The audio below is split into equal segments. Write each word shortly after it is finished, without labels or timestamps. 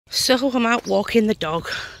So I'm out walking the dog.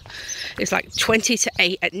 It's like 20 to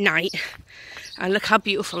 8 at night, and look how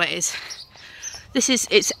beautiful it is.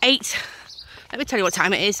 It's 8, let me tell you what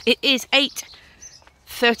time it is. It is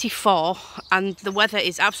 8:34 and the weather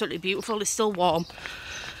is absolutely beautiful. It's still warm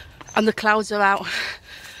and the clouds are out,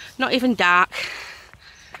 not even dark.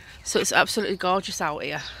 So it's absolutely gorgeous out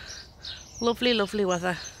here. Lovely, lovely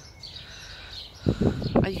weather.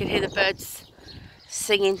 And you can hear the birds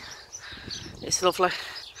singing. It's lovely.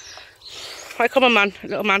 Right, come on, man,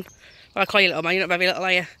 little man. Well, I call you little man, you're not very little,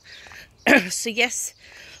 are you? So yes,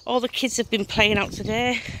 all the kids have been playing out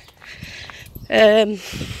today. The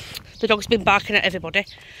dog's been barking at everybody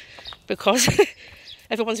because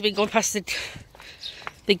everyone's been going past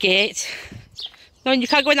the gate. No, you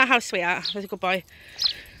can't go in that house, sweetheart. That's a good boy.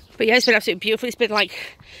 But yeah, it's been absolutely beautiful. It's been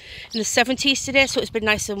like in the 70s today, so it's been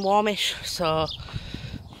nice and warmish. So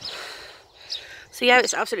yeah,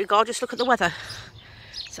 it's absolutely gorgeous. Look at the weather.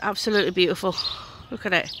 It's absolutely beautiful. Look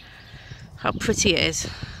at it. How pretty it is.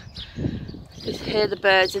 Just hear the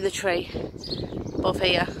birds in the tree above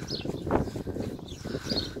here.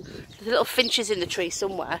 There's little finches in the tree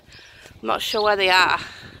somewhere. I'm not sure where they are.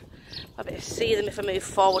 I'll be able to see them if I move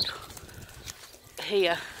forward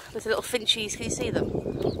here. There's little finches, can you see them?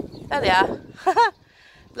 There they are.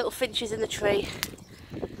 Little finches in the tree.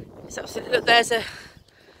 It's absolutely, look, there's a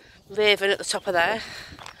raven at the top of there.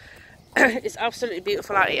 It's absolutely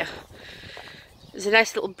beautiful out here. There's a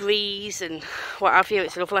nice little breeze and what have you.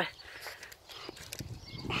 It's lovely.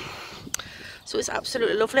 So it's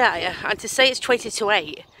absolutely lovely out here. And to say it's 20 to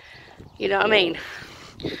 8, you know what I mean?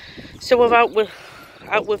 So we're out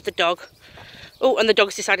with the dog. Oh, and the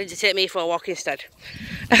dog's decided to take me for a walk instead.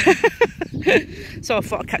 So I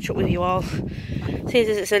thought I'd catch up with you all. See,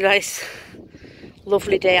 it's a nice,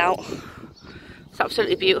 lovely day out. It's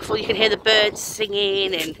absolutely beautiful. You can hear the birds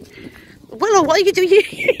singing and... Willow, what are you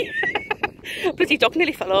doing? Bloody dog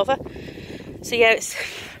nearly fell over. So yeah, it's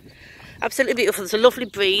absolutely beautiful. There's a lovely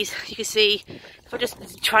breeze. You can see, if I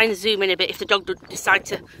just try and zoom in a bit, if the dog does decide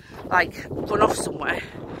to like run off somewhere.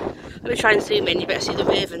 Let me try and zoom in. You better see the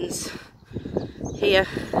ravens here.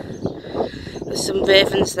 There's some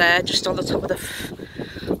ravens there, just on the top of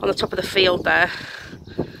the field there.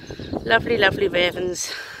 Lovely, lovely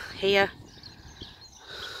ravens here.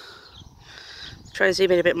 Try and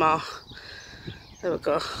zoom in a bit more. There we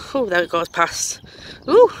go. Oh, there it goes past.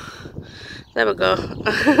 Ooh, there we go.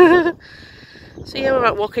 So yeah, we're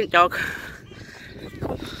out walking the dog.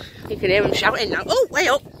 You can hear him shouting now. Oh, way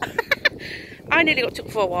up. I nearly got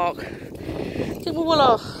took for a walk. Took my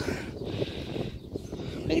Willow.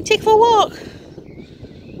 We can take for a walk.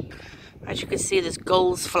 As you can see, there's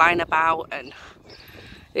gulls flying about and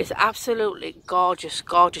it's absolutely gorgeous,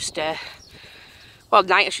 gorgeous day. Well,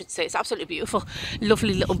 night I should say. It's absolutely beautiful.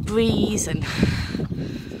 Lovely little breeze and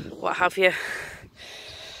what have you.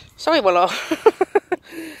 Sorry, Willow.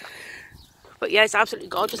 But yeah, it's absolutely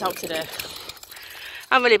gorgeous out today.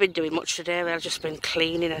 I haven't really been doing much today. I've just been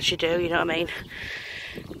cleaning as you do, you know what I mean?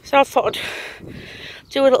 So I thought I'd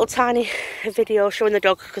do a little tiny video showing the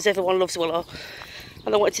dog because everyone loves Willow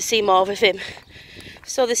and I wanted to see more of him.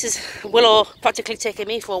 So this is Willow practically taking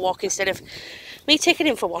me for a walk instead of me taking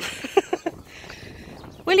him for one.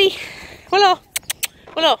 Willie, Willow,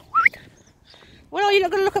 Willow, Willow, you're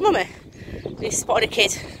not going to look at Mummy? He spotted a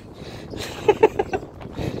kid.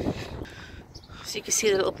 So you can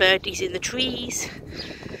see the little birdies in the trees.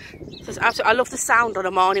 So I love the sound on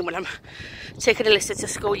a morning when I'm taking Alyssa to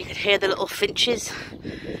school. You can hear the little finches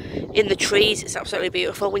in the trees. It's absolutely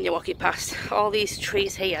beautiful when you're walking past all these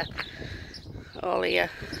trees here. All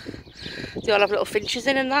here. They all have little finches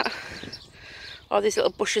in and that. All these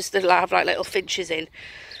little bushes that have like little finches in,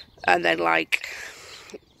 and then like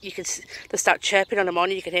you can, they start chirping on the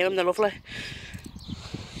morning. You can hear them. They're lovely.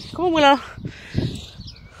 Come on, Willow.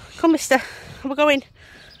 Come, Mister. We're going.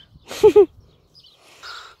 So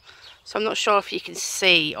I'm not sure if you can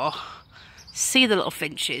see the little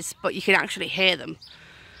finches, but you can actually hear them.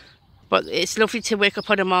 But it's lovely to wake up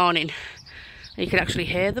on a morning and you can actually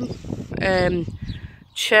hear them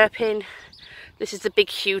chirping. This is the big,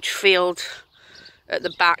 huge field at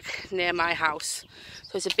the back near my house.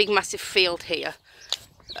 So it's a big massive field here,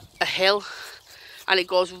 a hill, and it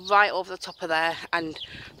goes right over the top of there, and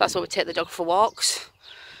that's where we take the dog for walks.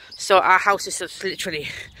 So our house is just literally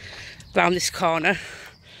round this corner.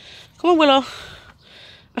 Come on, Willow.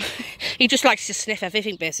 He just likes to sniff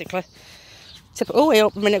everything basically. Oh, wait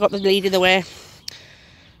up a minute, got the lead in the way.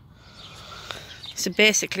 So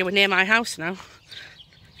basically we're near my house now.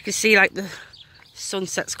 You can see like the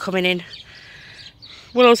sunset's coming in.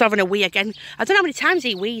 Willow's having a wee again. I don't know how many times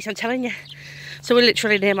he wees, I'm telling you. So we're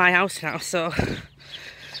literally near my house now, so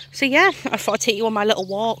So yeah, I thought I'd take you on my little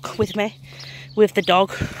walk with me, with the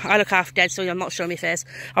dog. I look half dead, so I'm not showing my face.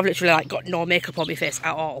 I've literally like got no makeup on my face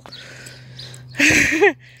at all.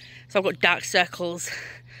 So I've got dark circles,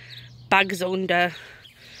 bags under.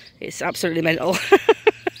 It's absolutely mental.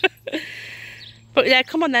 But yeah,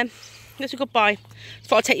 come on then. That's a good boy.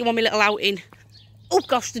 Thought I'd take you on my little outing. Oh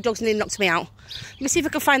gosh, the dog's nearly knocked me out. Let me see if I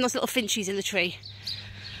can find those little finches in the tree.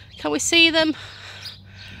 Can we see them?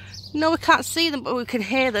 No, we can't see them, but we can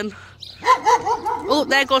hear them. Oh,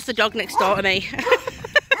 there goes the dog next door to me.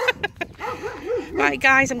 Right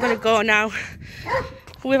guys, I'm going to go now.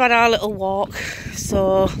 We've had our little walk,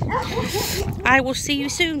 so I will see you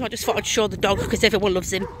soon. I just thought I'd show the dog because everyone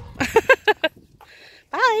loves him.